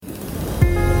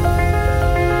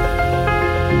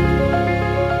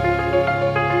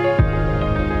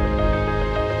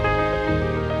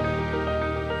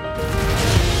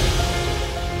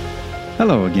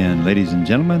Hello again, ladies and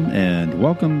gentlemen, and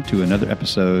welcome to another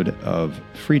episode of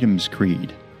Freedom's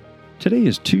Creed. Today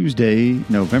is Tuesday,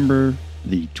 November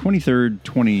the 23rd,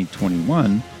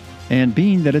 2021, and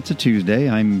being that it's a Tuesday,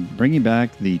 I'm bringing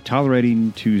back the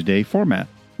Tolerating Tuesday format,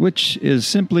 which is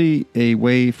simply a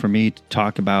way for me to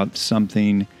talk about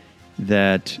something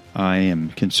that I am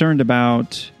concerned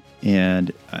about,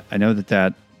 and I know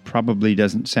that probably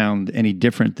doesn't sound any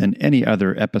different than any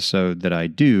other episode that I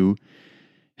do.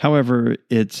 However,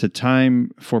 it's a time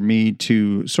for me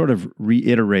to sort of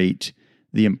reiterate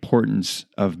the importance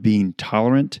of being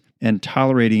tolerant and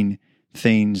tolerating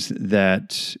things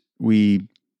that we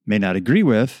may not agree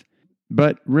with,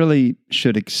 but really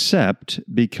should accept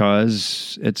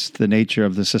because it's the nature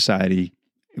of the society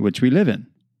which we live in.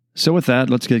 So with that,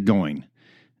 let's get going.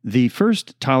 The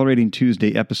first Tolerating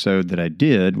Tuesday episode that I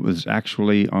did was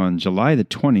actually on July the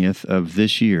 20th of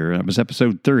this year. It was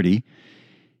episode 30.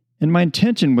 And my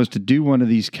intention was to do one of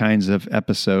these kinds of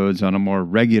episodes on a more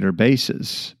regular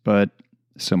basis, but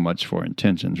so much for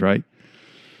intentions, right?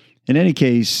 In any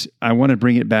case, I want to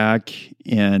bring it back,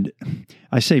 and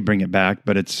I say bring it back,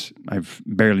 but I've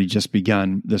barely just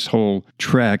begun this whole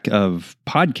trek of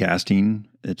podcasting.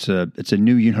 It's a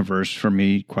new universe for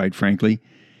me, quite frankly.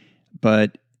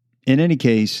 But in any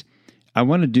case, I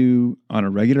want to do on a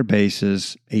regular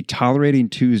basis a Tolerating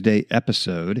Tuesday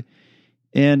episode.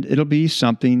 And it'll be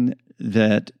something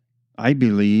that I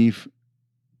believe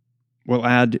will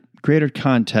add greater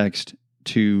context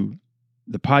to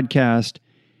the podcast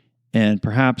and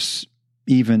perhaps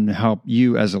even help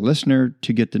you as a listener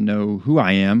to get to know who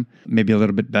I am, maybe a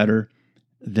little bit better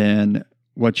than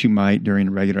what you might during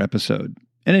a regular episode.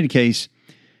 In any case,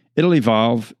 it'll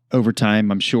evolve over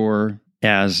time, I'm sure,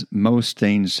 as most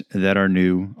things that are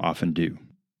new often do.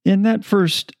 In that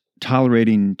first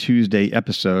Tolerating Tuesday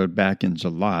episode back in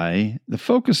July, the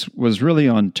focus was really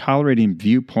on tolerating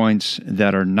viewpoints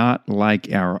that are not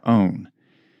like our own,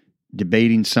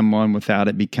 debating someone without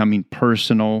it becoming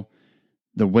personal,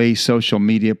 the way social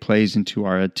media plays into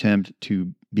our attempt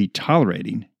to be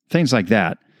tolerating, things like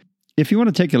that. If you want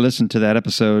to take a listen to that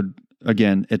episode,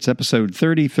 again, it's episode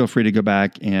 30. Feel free to go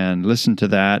back and listen to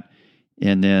that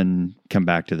and then come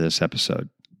back to this episode.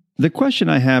 The question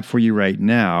I have for you right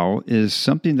now is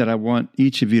something that I want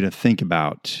each of you to think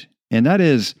about, and that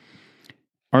is,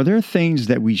 are there things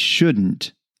that we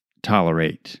shouldn't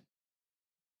tolerate?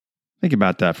 Think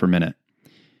about that for a minute.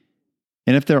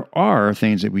 And if there are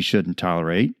things that we shouldn't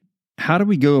tolerate, how do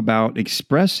we go about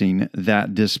expressing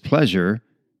that displeasure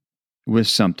with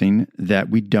something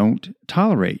that we don't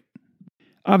tolerate?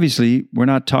 Obviously, we're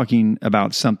not talking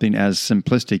about something as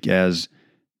simplistic as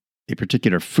a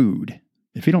particular food.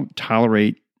 If you don't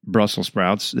tolerate Brussels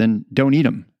sprouts, then don't eat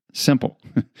them. Simple.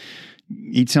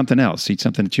 Eat something else. Eat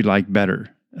something that you like better.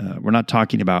 We're not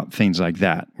talking about things like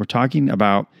that. We're talking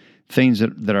about things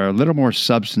that are a little more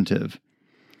substantive.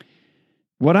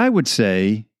 What I would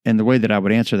say, and the way that I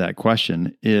would answer that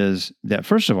question, is that,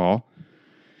 first of all,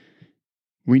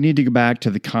 we need to go back to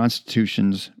the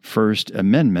Constitution's First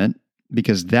Amendment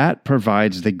because that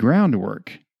provides the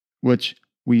groundwork, which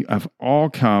we have all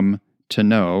come to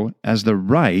know as the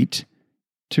right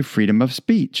to freedom of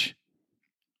speech.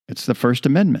 It's the First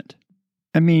Amendment.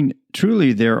 I mean,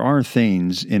 truly, there are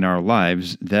things in our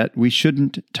lives that we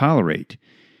shouldn't tolerate.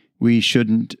 We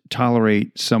shouldn't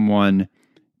tolerate someone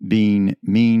being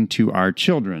mean to our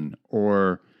children,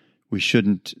 or we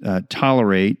shouldn't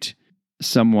tolerate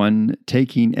someone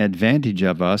taking advantage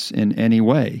of us in any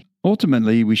way.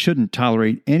 Ultimately, we shouldn't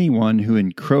tolerate anyone who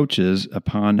encroaches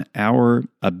upon our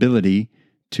ability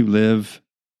to live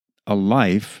a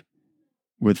life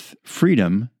with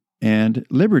freedom and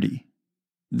liberty.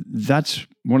 That's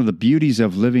one of the beauties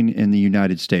of living in the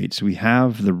United States. We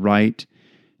have the right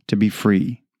to be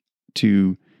free,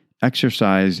 to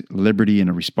exercise liberty in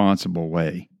a responsible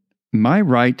way. My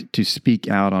right to speak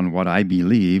out on what I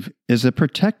believe is a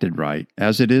protected right,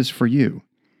 as it is for you.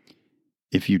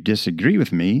 If you disagree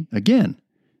with me, again,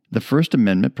 the First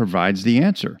Amendment provides the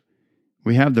answer.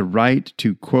 We have the right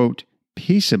to, quote,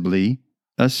 peaceably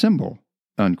assemble,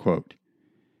 unquote.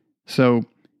 So,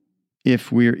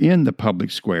 if we're in the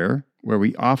public square, where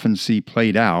we often see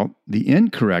played out the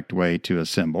incorrect way to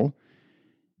assemble,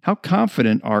 how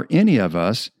confident are any of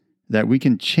us that we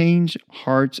can change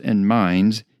hearts and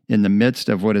minds in the midst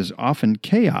of what is often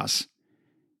chaos,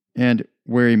 and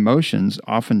where emotions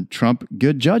often trump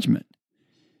good judgment?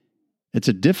 It's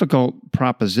a difficult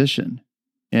proposition,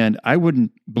 and I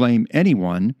wouldn't blame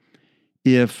anyone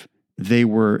if they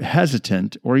were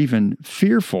hesitant or even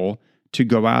fearful to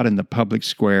go out in the public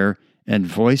square and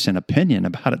voice an opinion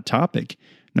about a topic,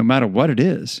 no matter what it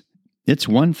is. It's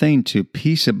one thing to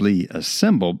peaceably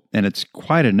assemble, and it's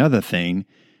quite another thing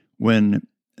when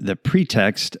the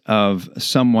pretext of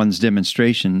someone's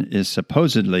demonstration is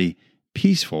supposedly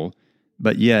peaceful,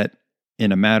 but yet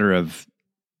in a matter of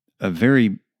a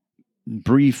very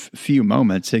brief few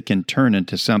moments, it can turn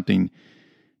into something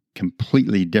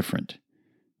completely different.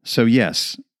 So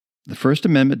yes, the First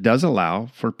Amendment does allow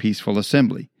for peaceful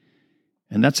assembly,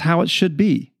 and that's how it should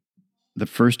be. The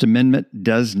First Amendment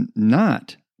does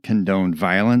not condone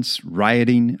violence,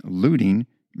 rioting, looting,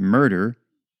 murder,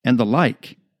 and the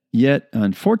like. Yet,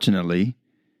 unfortunately,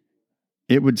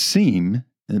 it would seem,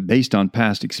 based on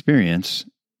past experience,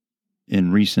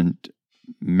 in recent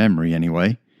memory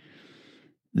anyway,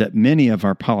 that many of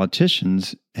our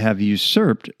politicians have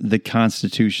usurped the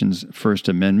Constitution's First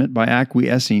Amendment by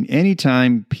acquiescing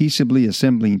anytime peaceably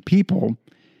assembling people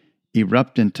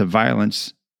erupt into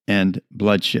violence and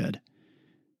bloodshed.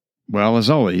 Well, as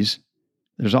always,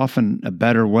 there's often a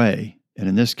better way, and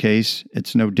in this case,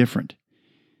 it's no different.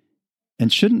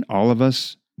 And shouldn't all of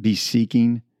us be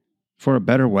seeking for a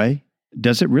better way?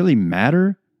 Does it really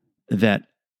matter that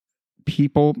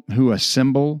people who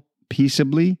assemble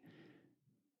peaceably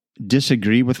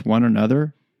disagree with one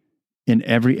another in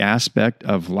every aspect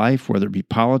of life, whether it be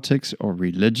politics or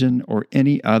religion or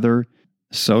any other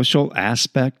social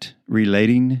aspect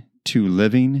relating to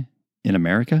living in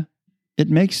America? It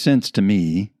makes sense to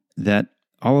me that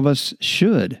all of us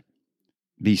should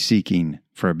be seeking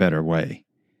for a better way.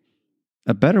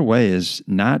 A better way is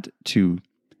not to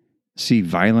see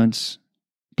violence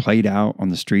played out on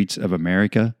the streets of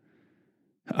America.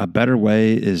 A better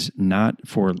way is not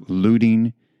for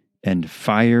looting and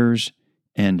fires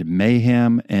and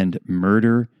mayhem and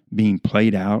murder being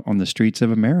played out on the streets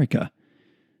of America.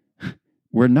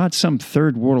 We're not some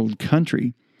third world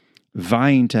country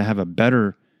vying to have a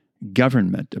better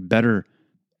government, a better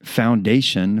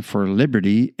foundation for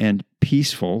liberty and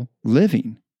peaceful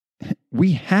living.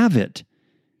 We have it.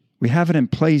 We have it in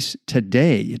place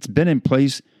today. It's been in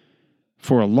place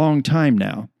for a long time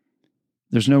now.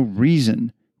 There's no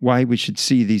reason why we should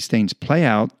see these things play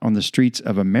out on the streets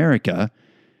of America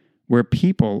where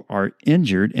people are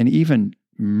injured and even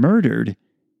murdered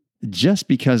just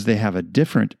because they have a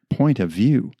different point of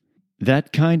view.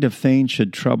 That kind of thing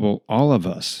should trouble all of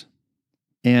us.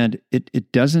 And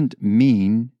it doesn't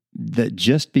mean that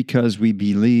just because we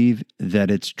believe that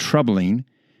it's troubling,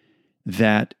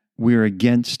 that we're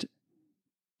against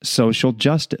social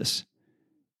justice.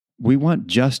 We want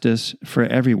justice for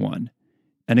everyone.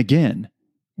 And again,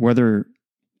 whether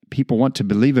people want to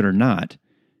believe it or not,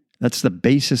 that's the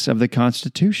basis of the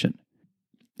Constitution.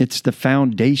 It's the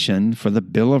foundation for the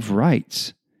Bill of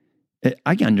Rights.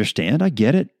 I understand, I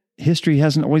get it. History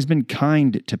hasn't always been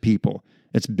kind to people.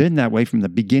 It's been that way from the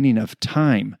beginning of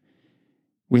time.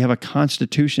 We have a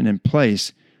Constitution in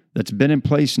place that's been in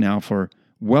place now for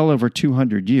well over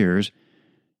 200 years,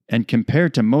 and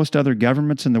compared to most other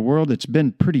governments in the world, it's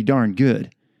been pretty darn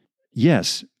good.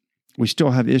 Yes, we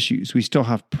still have issues, we still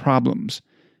have problems,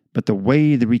 but the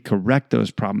way that we correct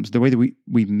those problems, the way that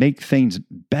we make things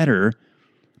better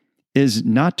is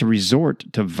not to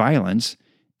resort to violence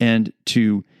and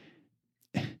to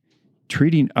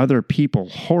treating other people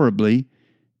horribly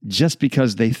just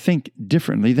because they think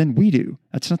differently than we do.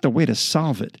 That's not the way to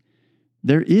solve it.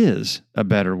 There is a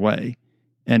better way.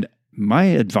 And my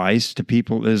advice to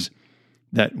people is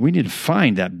that we need to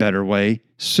find that better way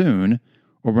soon,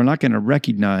 or we're not going to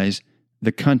recognize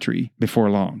the country before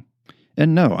long.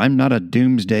 And no, I'm not a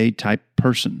doomsday type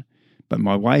person, but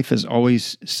my wife is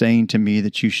always saying to me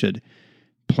that you should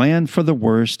plan for the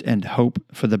worst and hope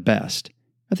for the best.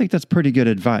 I think that's pretty good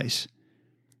advice.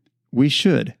 We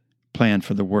should plan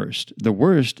for the worst. The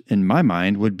worst, in my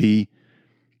mind, would be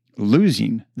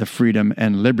losing the freedom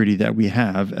and liberty that we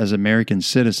have as American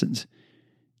citizens.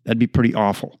 That'd be pretty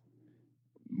awful.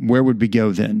 Where would we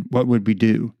go then? What would we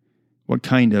do? What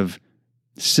kind of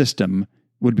system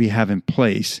would we have in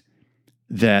place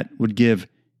that would give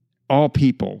all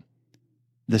people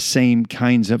the same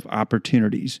kinds of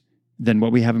opportunities than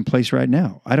what we have in place right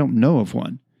now? I don't know of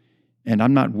one. And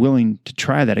I'm not willing to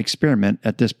try that experiment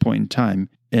at this point in time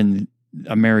in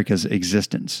America's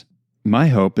existence. My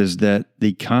hope is that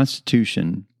the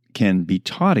Constitution can be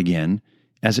taught again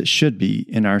as it should be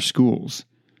in our schools,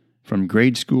 from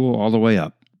grade school all the way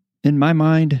up. In my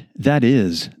mind, that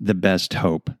is the best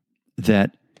hope,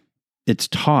 that it's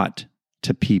taught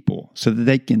to people so that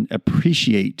they can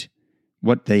appreciate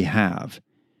what they have.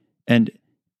 And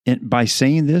by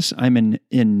saying this, I'm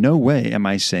in no way am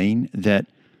I saying that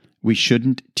we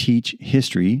shouldn't teach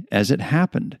history as it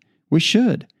happened. We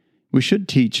should. We should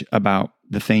teach about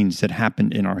the things that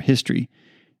happened in our history.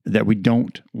 that we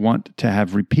don't want to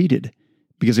have repeated.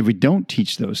 Because if we don't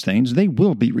teach those things, they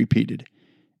will be repeated.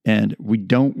 And we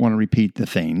don't want to repeat the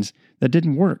things that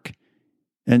didn't work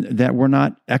and that were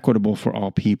not equitable for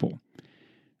all people.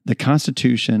 The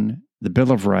Constitution, the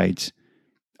Bill of Rights,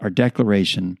 our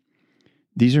Declaration,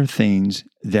 these are things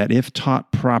that, if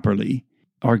taught properly,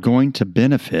 are going to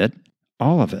benefit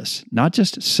all of us, not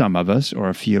just some of us or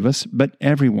a few of us, but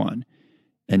everyone.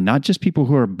 And not just people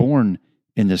who are born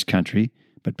in this country,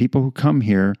 but people who come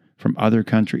here from other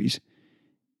countries.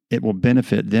 It will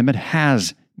benefit them. It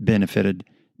has benefited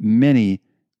many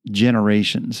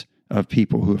generations of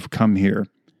people who have come here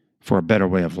for a better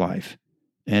way of life.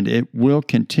 And it will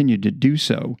continue to do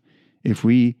so if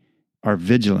we are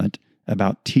vigilant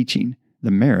about teaching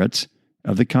the merits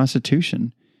of the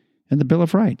Constitution and the Bill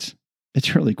of Rights.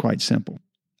 It's really quite simple.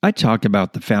 I talk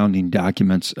about the founding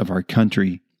documents of our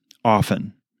country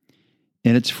often,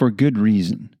 and it's for good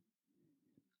reason.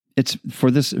 It's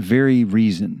for this very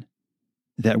reason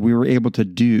that we were able to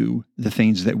do the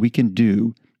things that we can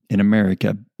do in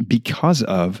America because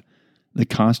of the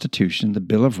Constitution, the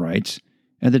Bill of Rights,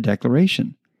 and the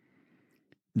Declaration.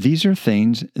 These are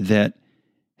things that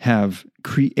have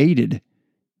created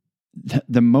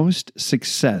the most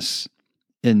success,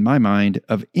 in my mind,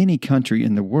 of any country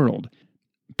in the world.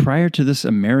 Prior to this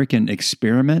American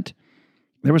experiment,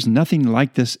 there was nothing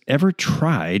like this ever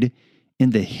tried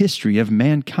in the history of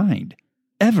mankind,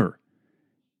 ever.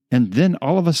 And then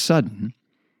all of a sudden,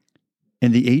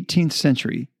 in the 18th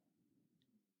century,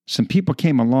 some people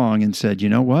came along and said, you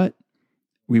know what?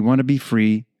 We want to be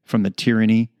free from the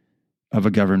tyranny of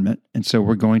a government, and so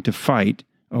we're going to fight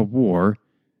a war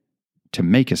to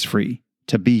make us free,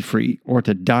 to be free, or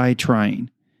to die trying.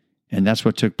 And that's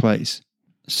what took place.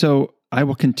 So I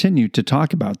will continue to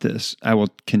talk about this. I will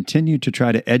continue to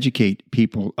try to educate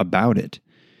people about it.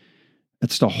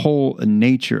 That's the whole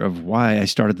nature of why I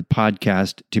started the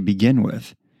podcast to begin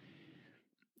with.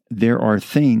 There are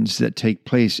things that take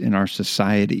place in our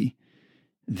society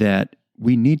that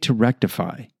we need to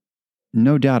rectify.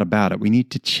 No doubt about it. We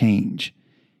need to change.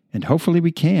 And hopefully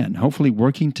we can. Hopefully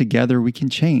working together we can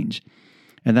change.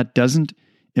 And that doesn't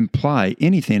imply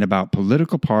anything about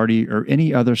political party or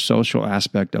any other social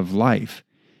aspect of life.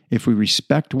 If we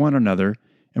respect one another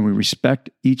and we respect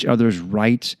each other's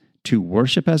rights to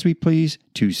worship as we please,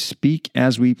 to speak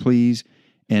as we please,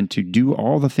 and to do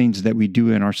all the things that we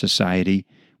do in our society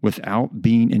without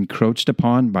being encroached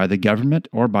upon by the government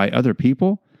or by other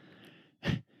people,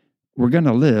 we're going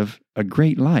to live a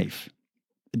great life.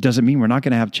 Does it mean we're not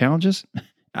going to have challenges?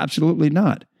 Absolutely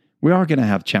not. We are going to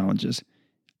have challenges.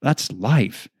 That's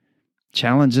life.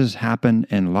 Challenges happen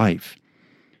in life.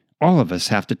 All of us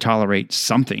have to tolerate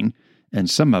something, and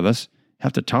some of us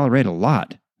have to tolerate a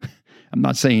lot. I'm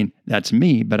not saying that's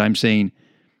me, but I'm saying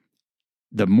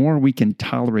the more we can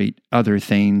tolerate other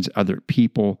things, other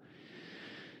people,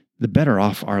 the better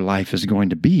off our life is going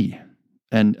to be.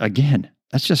 And again,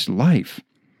 that's just life.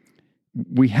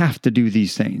 We have to do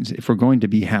these things if we're going to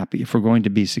be happy, if we're going to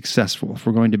be successful, if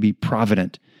we're going to be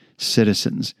provident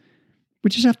citizens. We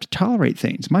just have to tolerate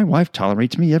things. My wife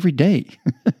tolerates me every day,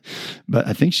 but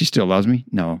I think she still loves me.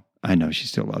 No, I know she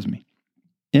still loves me.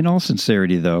 In all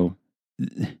sincerity, though,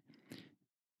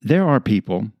 there are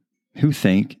people who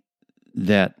think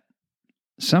that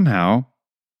somehow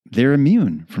they're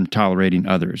immune from tolerating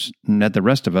others, and that the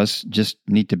rest of us just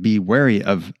need to be wary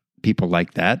of people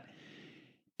like that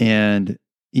and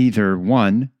either,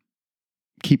 one,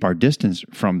 keep our distance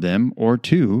from them, or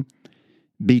two,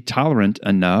 be tolerant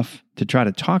enough to try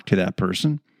to talk to that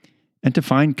person and to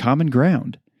find common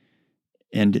ground.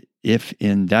 And if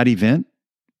in that event,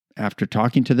 after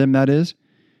talking to them, that is,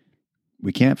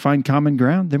 we can't find common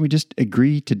ground, then we just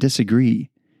agree to disagree.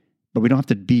 But we don't have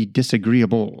to be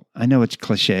disagreeable. I know it's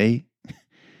cliche.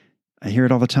 I hear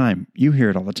it all the time. You hear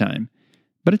it all the time.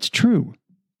 But it's true.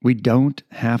 We don't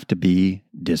have to be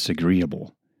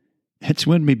disagreeable. It's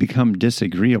when we become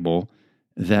disagreeable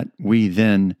that we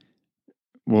then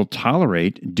will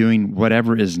tolerate doing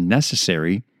whatever is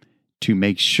necessary to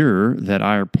make sure that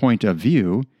our point of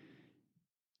view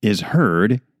is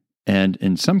heard and,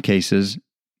 in some cases,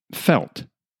 felt,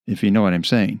 if you know what I'm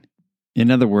saying.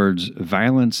 In other words,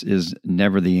 violence is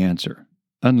never the answer.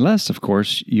 Unless, of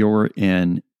course, you're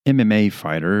an MMA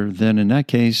fighter, then in that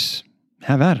case,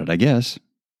 have at it, I guess.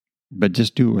 But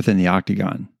just do it within the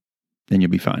octagon. Then you'll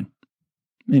be fine.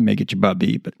 You may get your butt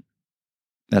beat, but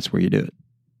that's where you do it.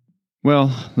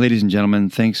 Well, ladies and gentlemen,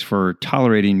 thanks for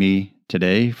tolerating me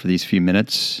today for these few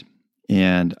minutes.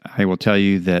 And I will tell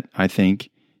you that I think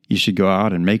you should go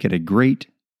out and make it a great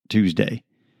Tuesday.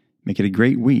 Make it a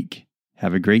great week.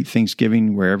 Have a great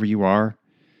Thanksgiving wherever you are.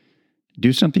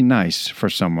 Do something nice for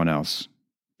someone else,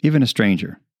 even a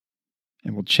stranger,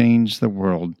 and we'll change the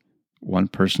world one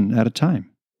person at a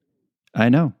time. I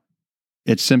know.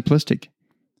 It's simplistic.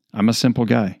 I'm a simple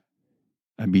guy.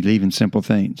 I believe in simple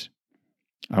things.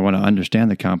 I want to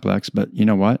understand the complex, but you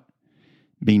know what?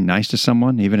 Being nice to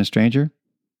someone, even a stranger,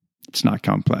 it's not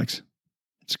complex.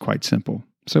 It's quite simple.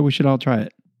 So we should all try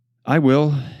it. I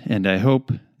will, and I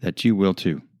hope that you will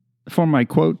too. For my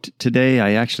quote today,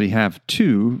 I actually have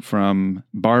two from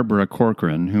Barbara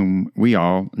Corcoran, whom we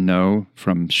all know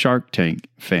from Shark Tank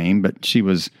fame, but she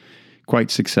was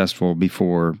quite successful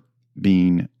before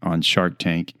being on Shark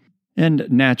Tank. And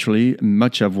naturally,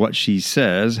 much of what she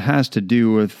says has to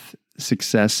do with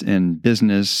success in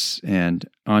business and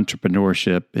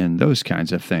entrepreneurship and those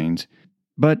kinds of things.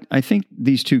 But I think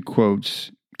these two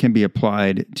quotes can be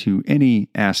applied to any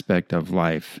aspect of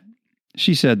life.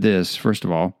 She said this, first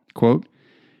of all, quote,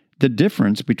 "The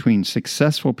difference between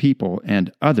successful people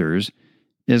and others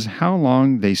is how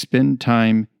long they spend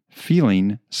time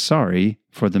feeling sorry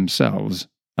for themselves,"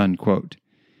 unquote.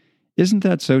 Isn't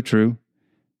that so true?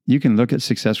 You can look at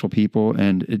successful people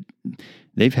and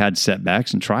they've had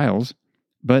setbacks and trials,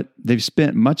 but they've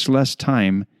spent much less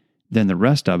time than the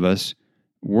rest of us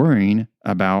worrying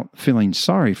about feeling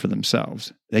sorry for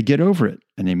themselves. They get over it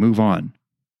and they move on.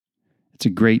 It's a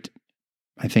great,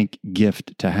 I think,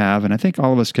 gift to have, and I think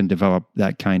all of us can develop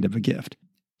that kind of a gift.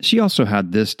 She also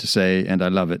had this to say, and I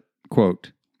love it,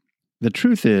 quote, "The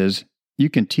truth is, you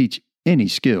can teach any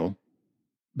skill,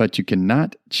 but you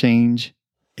cannot change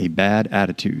a bad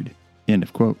attitude," end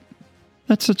of quote.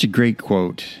 That's such a great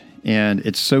quote, and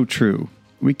it's so true.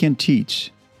 We can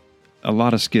teach a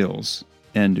lot of skills,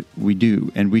 and we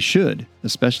do, and we should,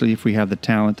 especially if we have the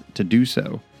talent to do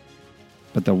so.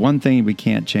 But the one thing we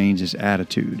can't change is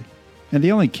attitude. And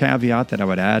the only caveat that I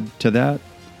would add to that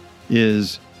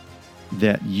is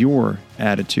that your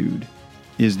attitude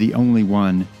is the only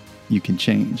one you can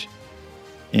change.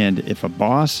 And if a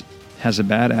boss has a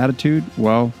bad attitude,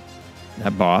 well,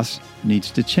 that boss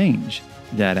needs to change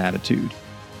that attitude.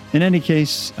 In any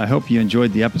case, I hope you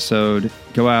enjoyed the episode.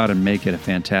 Go out and make it a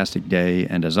fantastic day.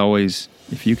 And as always,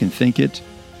 if you can think it,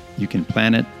 you can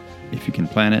plan it. If you can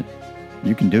plan it,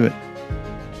 you can do it.